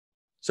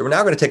So we're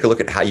now going to take a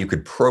look at how you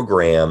could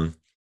program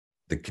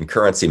the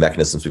concurrency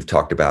mechanisms we've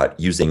talked about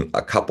using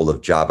a couple of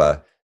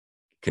Java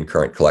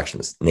concurrent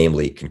collections,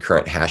 namely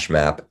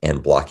ConcurrentHashMap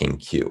and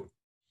BlockingQueue.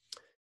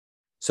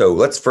 So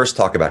let's first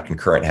talk about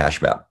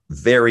ConcurrentHashMap.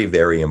 Very,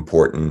 very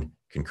important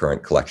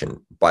concurrent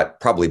collection, but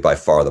probably by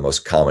far the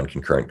most common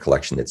concurrent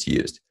collection that's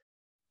used.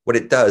 What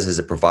it does is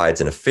it provides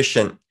an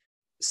efficient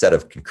set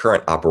of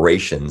concurrent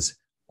operations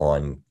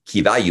on key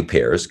value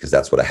pairs, because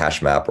that's what a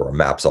hash map or a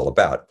map's all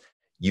about,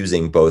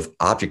 using both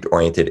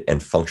object-oriented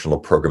and functional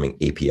programming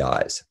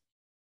APIs.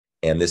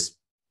 And this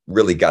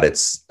really got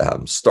its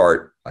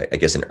start, I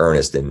guess, in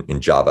earnest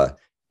in Java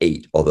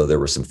 8, although there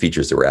were some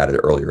features that were added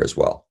earlier as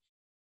well.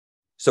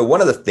 So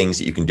one of the things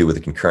that you can do with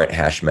a concurrent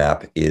hash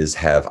map is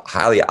have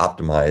highly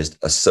optimized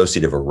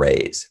associative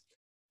arrays,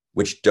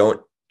 which don't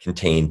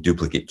contain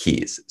duplicate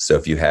keys. So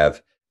if you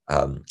have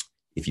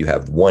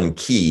one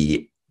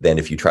key, then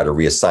if you try to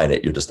reassign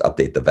it, you'll just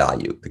update the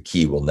value. The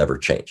key will never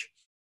change.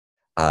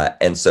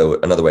 And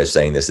so another way of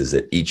saying this is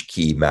that each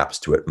key maps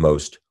to at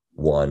most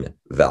one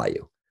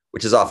value,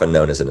 which is often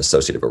known as an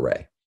associative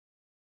array.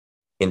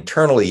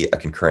 Internally, a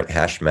concurrent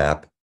hash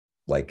map,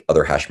 like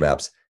other hash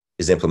maps,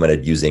 is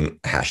implemented using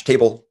a hash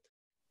table.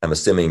 I'm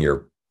assuming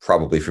you're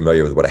probably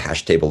familiar with what a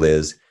hash table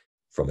is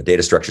from a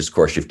data structures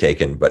course you've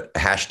taken, but a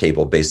hash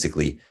table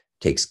basically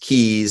takes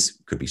keys,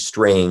 could be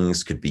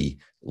strings, could be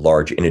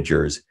large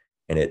integers,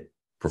 and it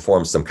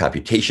performs some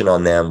computation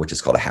on them, which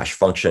is called a hash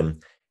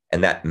function.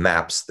 And that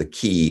maps the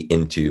key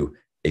into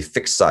a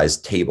fixed size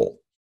table,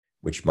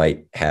 which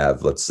might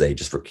have, let's say,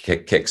 just for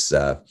kicks,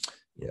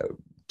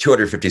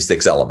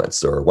 256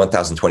 elements or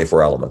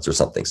 1024 elements or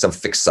something, some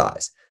fixed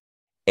size.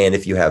 And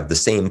if you have the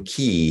same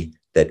key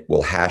that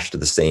will hash to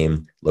the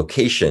same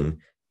location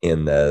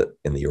in the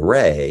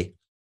array,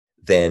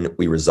 then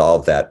we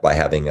resolve that by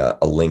having a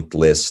linked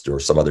list or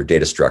some other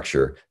data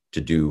structure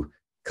to do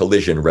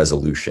collision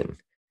resolution.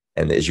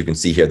 And as you can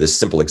see here, this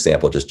simple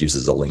example just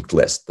uses a linked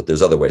list, but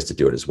there's other ways to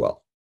do it as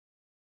well.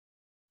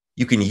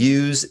 You can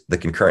use the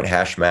concurrent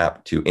hash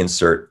map to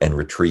insert and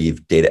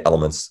retrieve data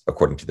elements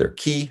according to their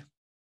key.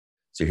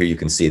 So here you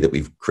can see that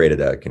we've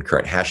created a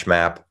concurrent hash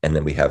map, and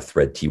then we have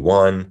thread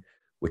T1,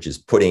 which is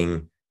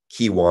putting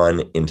key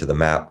 1 into the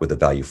map with a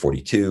value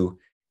 42.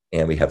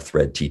 And we have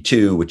thread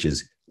T2, which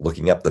is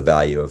looking up the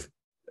value of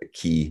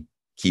key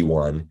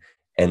 1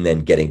 and then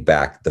getting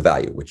back the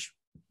value, which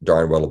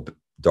darn well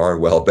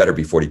better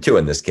be 42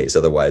 in this case.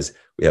 Otherwise,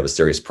 we have a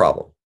serious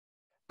problem.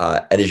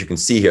 And as you can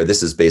see here,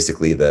 this is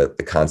basically the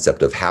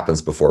concept of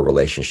happens before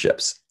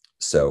relationships.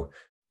 So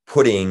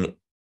putting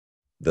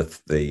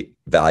the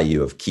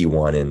value of key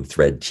 1 in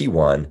thread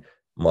T1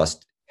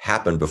 must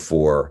happen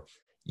before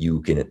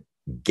you can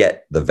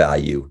get the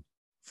value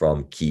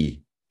from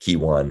key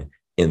 1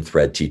 in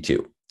thread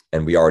T2.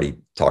 And we already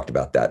talked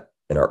about that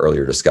in our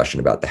earlier discussion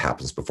about the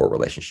happens before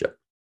relationship.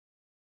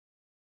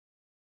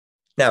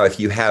 Now, if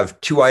you have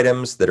two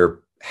items that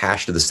are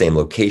hashed to the same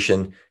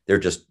location, they're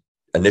just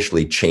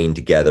initially chained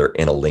together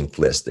in a linked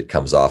list that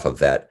comes off of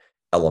that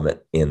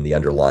element in the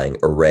underlying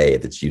array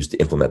that's used to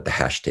implement the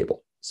hash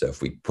table. So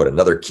if we put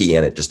another key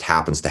in, it just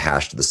happens to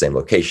hash to the same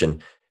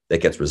location.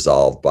 That gets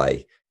resolved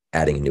by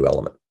adding a new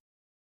element.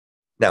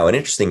 Now, an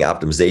interesting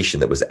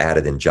optimization that was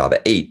added in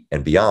Java 8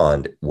 and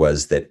beyond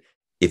was that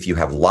if you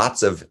have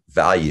lots of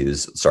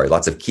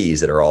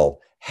keys that are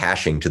all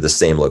hashing to the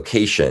same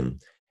location,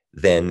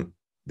 then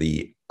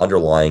the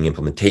underlying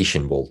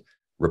implementation will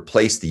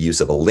replace the use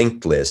of a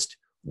linked list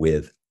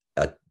with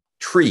a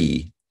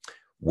tree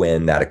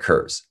when that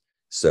occurs.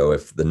 So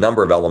if the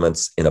number of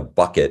elements in a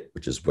bucket,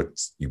 which is what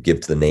you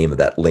give to the name of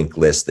that linked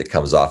list that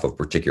comes off of a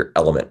particular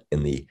element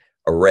in the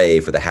array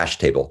for the hash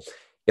table,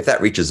 if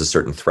that reaches a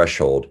certain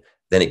threshold,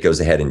 then it goes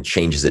ahead and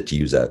changes it to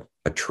use a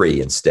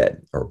tree instead,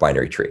 or a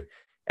binary tree.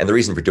 And the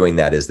reason for doing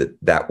that is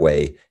that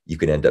way you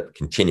can end up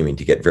continuing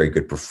to get very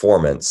good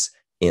performance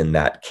in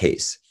that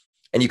case.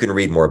 And you can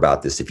read more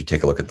about this if you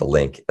take a look at the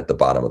link at the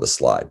bottom of the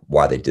slide,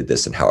 why they did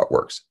this and how it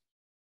works.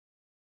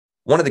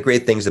 One of the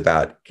great things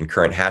about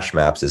concurrent hash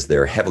maps is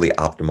they're heavily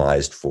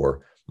optimized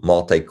for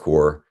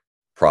multi-core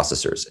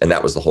processors. And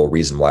that was the whole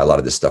reason why a lot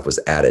of this stuff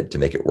was added, to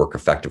make it work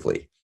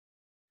effectively.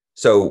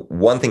 So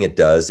one thing it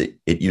does, it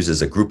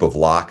uses a group of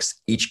locks,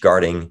 each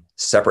guarding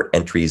separate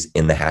entries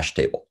in the hash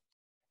table.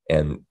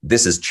 And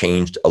this has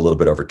changed a little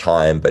bit over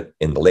time, but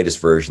in the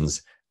latest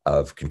versions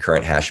of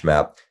concurrent hash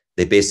map,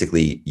 they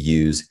basically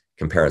use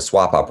compare and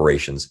swap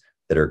operations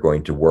that are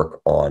going to work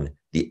on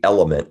the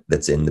element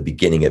that's in the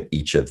beginning of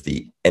each of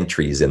the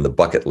entries in the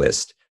bucket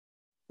list,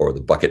 or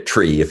the bucket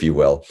tree, if you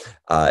will,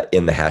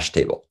 in the hash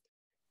table.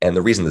 And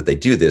the reason that they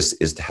do this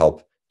is to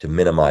help to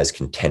minimize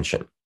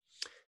contention.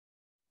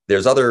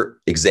 There's other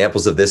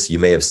examples of this you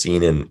may have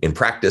seen in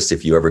practice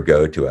if you ever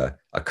go to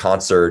a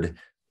concert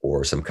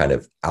or some kind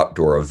of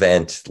outdoor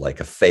event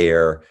like a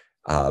fair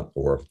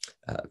or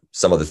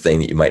some other thing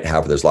that you might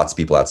have where there's lots of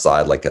people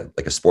outside, like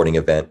a sporting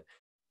event.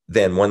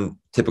 Then one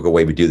typical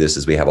way we do this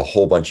is we have a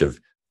whole bunch of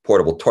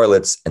portable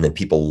toilets and then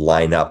people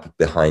line up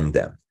behind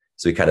them.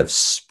 So we kind of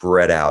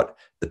spread out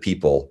the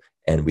people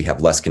and we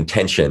have less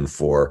contention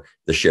for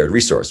the shared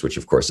resource, which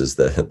of course is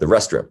the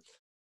restroom.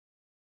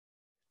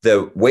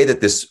 The way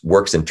that this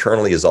works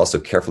internally is also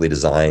carefully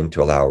designed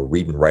to allow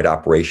read and write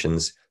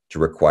operations to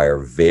require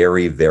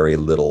very, very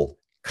little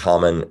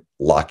common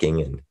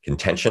locking and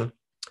contention.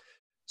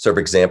 So for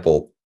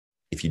example,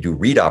 if you do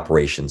read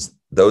operations,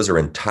 those are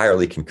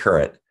entirely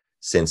concurrent,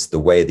 since the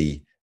way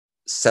the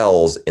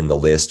cells in the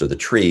list or the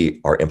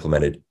tree are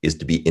implemented is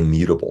to be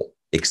immutable,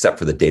 except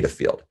for the data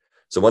field.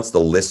 So once the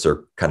lists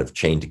are kind of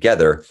chained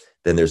together,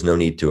 then there's no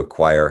need to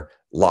acquire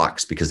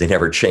locks because they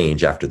never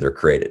change after they're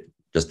created.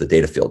 Just the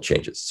data field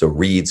changes. So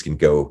reads can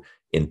go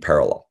in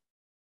parallel.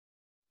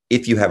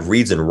 If you have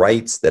reads and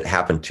writes that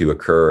happen to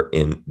occur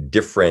in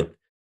different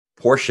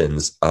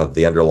portions of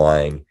the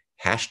underlying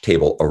hash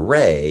table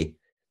array,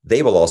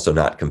 they will also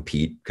not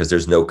compete because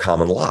there's no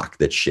common lock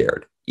that's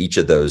shared. Each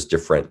of those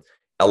different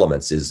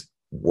elements is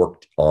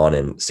worked on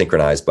and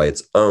synchronized by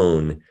its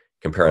own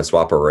compare and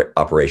swap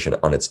operation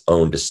on its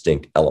own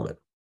distinct element.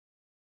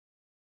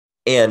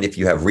 And if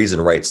you have reads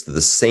and writes to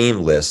the same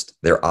list,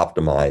 they're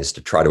optimized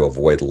to try to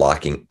avoid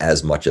locking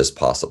as much as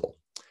possible.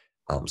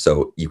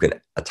 So you can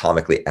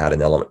atomically add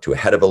an element to a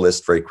head of a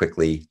list very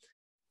quickly,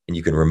 and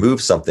you can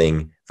remove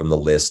something from the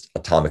list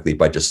atomically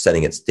by just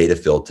setting its data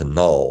field to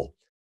null,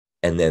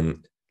 and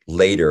then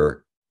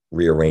later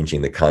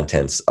rearranging the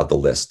contents of the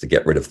list to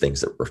get rid of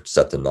things that were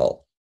set to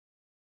null.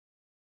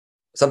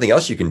 Something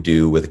else you can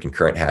do with a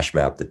concurrent hash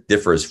map that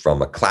differs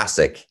from a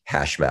classic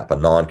hash map, a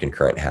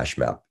non-concurrent hash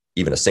map,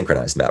 even a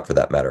synchronized map for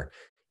that matter,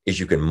 is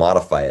you can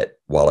modify it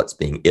while it's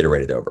being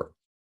iterated over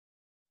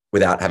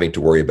without having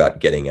to worry about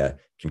getting a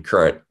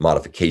concurrent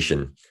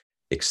modification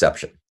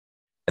exception.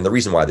 And the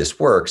reason why this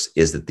works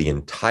is that the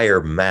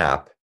entire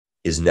map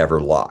is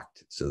never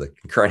locked. So the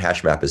concurrent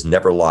hash map is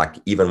never locked.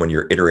 Even when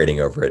you're iterating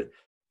over it,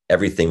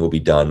 everything will be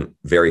done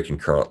very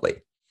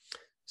concurrently.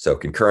 So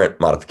concurrent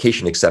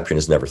modification exception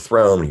is never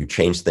thrown when you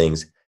change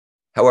things.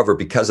 However,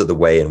 because of the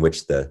way in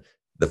which the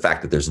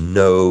fact that there's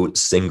no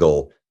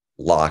single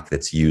lock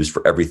that's used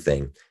for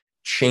everything,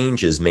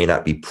 changes may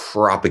not be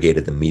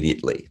propagated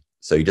immediately.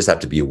 So you just have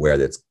to be aware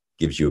that it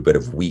gives you a bit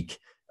of weak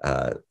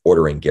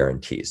ordering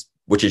guarantees,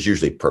 which is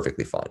usually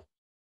perfectly fine.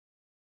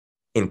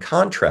 In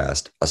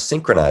contrast, a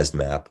synchronized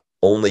map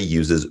only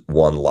uses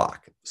one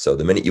lock. So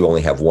the minute you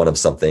only have one of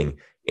something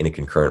in a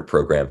concurrent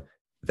program,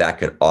 that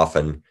can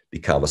often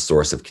become a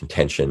source of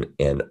contention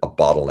and a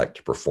bottleneck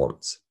to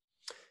performance.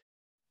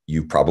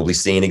 You've probably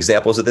seen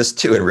examples of this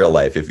too in real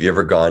life. If you've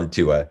ever gone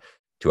to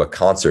a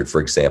concert,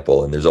 for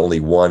example, and there's only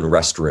one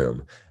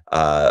restroom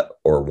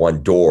or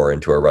one door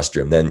into a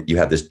restroom, then you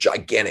have this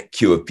gigantic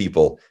queue of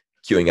people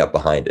queuing up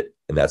behind it.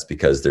 And that's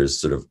because there's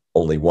sort of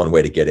only one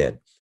way to get in.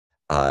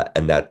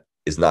 And that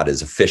is not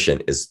as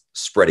efficient as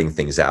spreading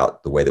things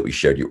out the way that we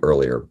showed you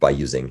earlier by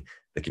using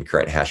the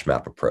concurrent hash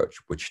map approach,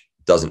 which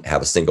doesn't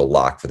have a single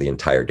lock for the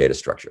entire data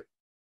structure.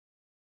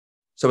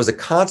 So as a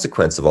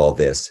consequence of all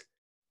this,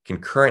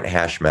 concurrent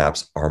hash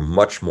maps are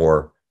much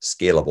more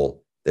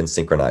scalable than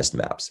synchronized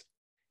maps.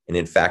 And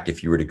in fact,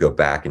 if you were to go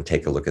back and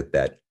take a look at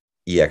that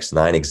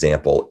EX9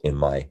 example in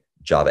my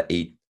Java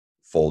 8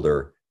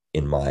 folder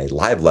in my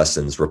live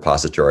lessons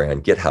repository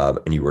on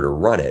GitHub, and you were to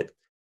run it,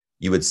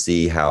 you would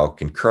see how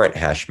concurrent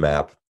hash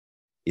map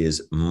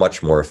is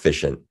much more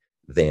efficient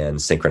than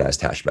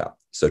synchronized hash map.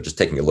 So just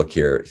taking a look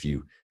here, if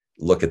you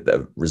look at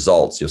the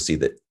results, you'll see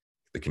that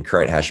the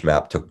concurrent hash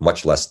map took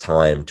much less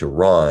time to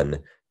run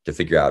to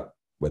figure out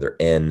whether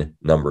n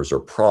numbers are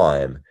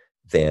prime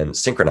than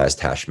synchronized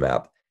hash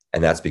map.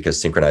 And that's because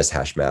synchronized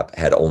hash map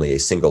had only a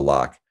single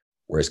lock,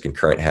 whereas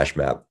concurrent hash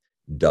map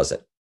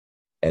doesn't.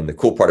 And the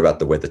cool part about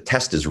the way the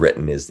test is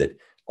written is that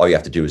all you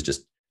have to do is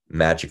just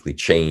magically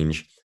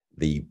change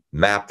the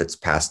map that's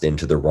passed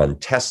into the run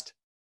test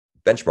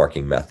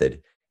benchmarking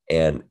method,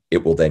 and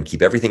it will then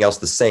keep everything else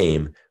the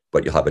same,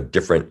 but you'll have a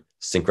different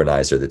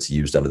synchronizer that's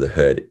used under the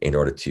hood in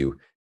order to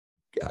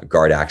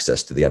guard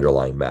access to the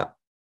underlying map.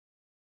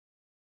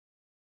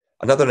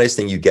 Another nice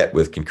thing you get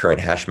with concurrent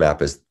hash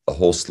map is a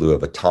whole slew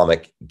of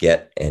atomic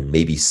get and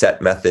maybe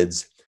set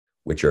methods,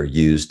 which are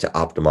used to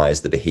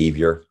optimize the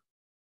behavior.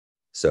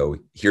 So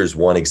here's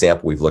one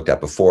example we've looked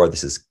at before.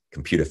 This is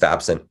compute if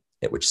absent,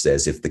 which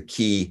says if the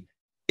key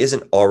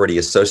isn't already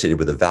associated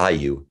with a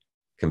value,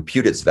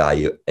 compute its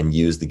value and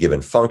use the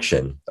given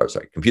function,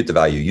 compute the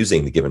value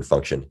using the given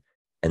function,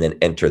 and then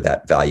enter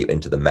that value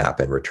into the map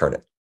and return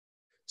it.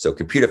 So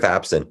compute if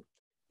absent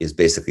is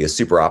basically a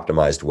super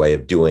optimized way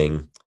of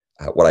doing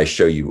what I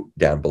show you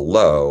down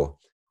below,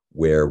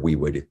 where we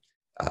would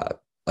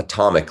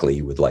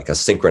atomically with like a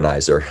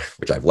synchronizer,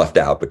 which I've left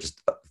out, but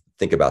just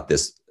think about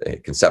this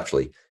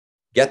conceptually,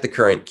 get the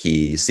current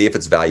key, see if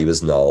its value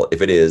is null.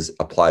 If it is,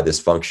 apply this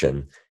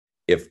function.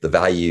 If the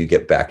value you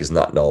get back is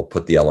not null,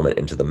 put the element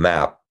into the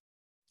map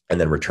and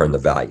then return the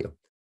value.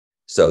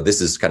 So this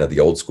is kind of the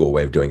old school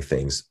way of doing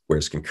things,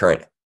 whereas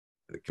concurrent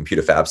compute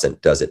if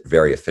absent does it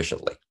very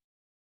efficiently.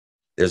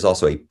 There's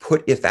also a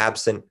put if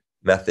absent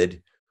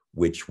method,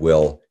 which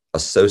will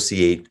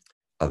associate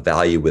a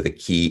value with a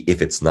key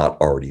if it's not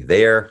already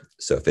there.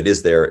 So if it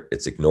is there,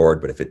 it's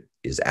ignored, but if it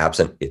is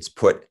absent, it's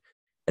put.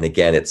 And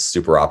again, it's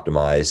super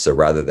optimized. So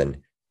rather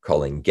than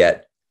calling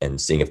get and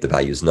seeing if the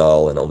value is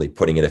null and only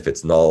putting it if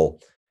it's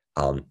null,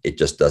 it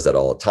just does that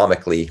all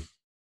atomically.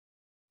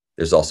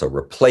 There's also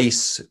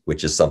replace,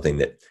 which is something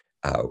that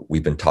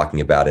we've been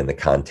talking about in the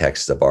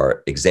context of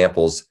our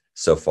examples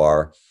so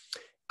far,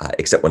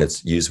 except when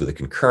it's used with a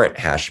concurrent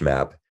hash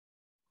map,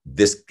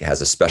 this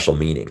has a special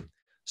meaning.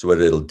 So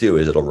what it'll do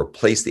is it'll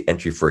replace the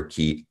entry for a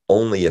key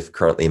only if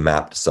currently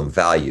mapped to some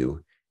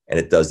value, and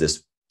it does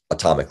this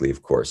atomically,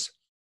 of course.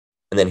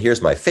 And then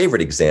here's my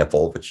favorite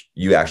example, which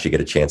you actually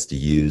get a chance to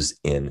use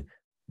in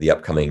the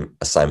upcoming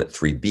assignment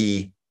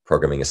 3B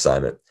programming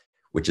assignment,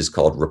 which is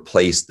called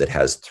replace, that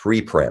has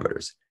 3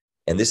 parameters.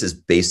 And this is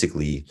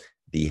basically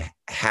the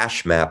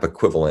hash map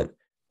equivalent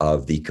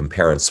of the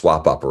compare and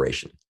swap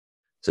operation.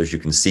 So as you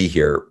can see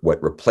here,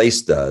 what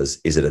replace does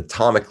is it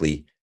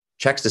atomically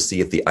checks to see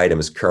if the item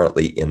is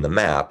currently in the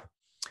map,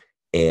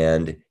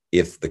 and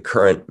if the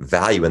current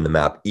value in the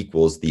map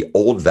equals the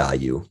old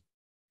value,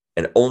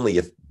 and only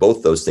if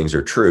both those things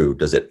are true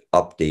does it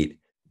update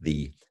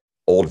the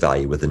old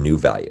value with a new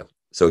value.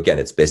 So again,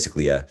 it's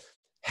basically a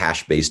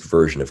hash-based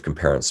version of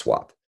compare and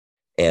swap.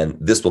 And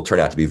this will turn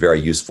out to be very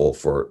useful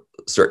for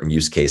certain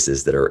use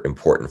cases that are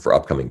important for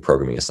upcoming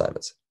programming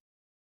assignments.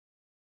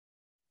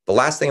 The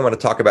last thing I want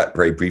to talk about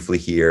very briefly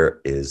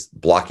here is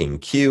blocking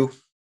queue.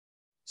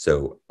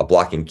 So a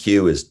blocking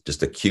queue is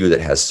just a queue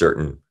that has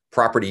certain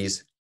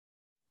properties.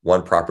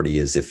 One property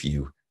is if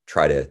you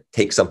try to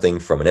take something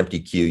from an empty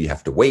queue, you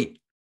have to wait.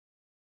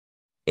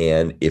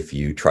 And if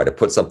you try to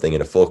put something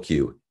in a full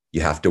queue,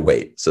 you have to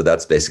wait. So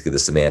that's basically the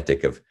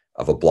semantic of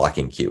a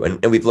blocking queue.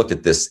 And we've looked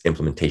at this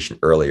implementation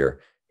earlier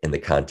in the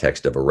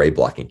context of array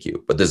blocking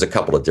queue, but there's a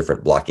couple of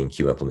different blocking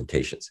queue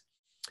implementations.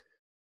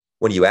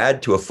 When you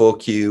add to a full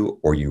queue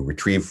or you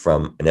retrieve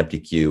from an empty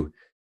queue,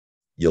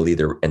 you'll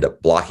either end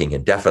up blocking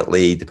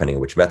indefinitely, depending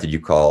on which method you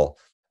call,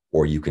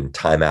 or you can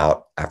time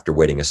out after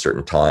waiting a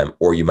certain time,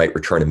 or you might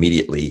return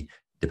immediately,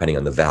 depending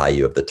on the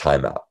value of the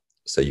timeout.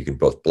 So you can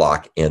both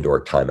block and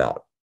or timeout.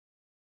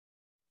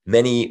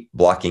 Many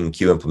blocking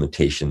queue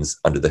implementations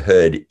under the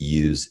hood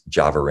use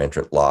Java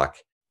reentrant lock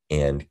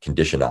and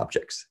condition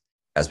objects,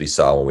 as we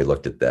saw when we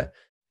looked at the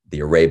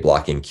array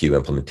blocking queue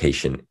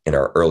implementation in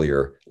our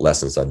earlier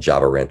lessons on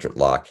Java reentrant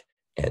lock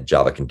and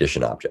Java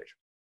condition object.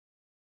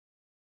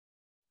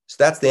 So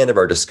that's the end of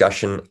our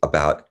discussion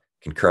about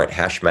concurrent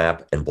hash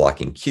map and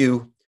blocking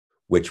queue,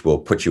 which will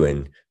put you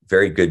in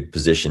very good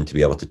position to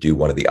be able to do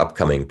one of the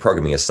upcoming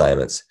programming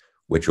assignments,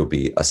 which will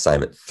be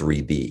assignment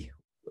 3B.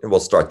 And we'll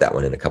start that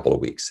one in a couple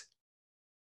of weeks.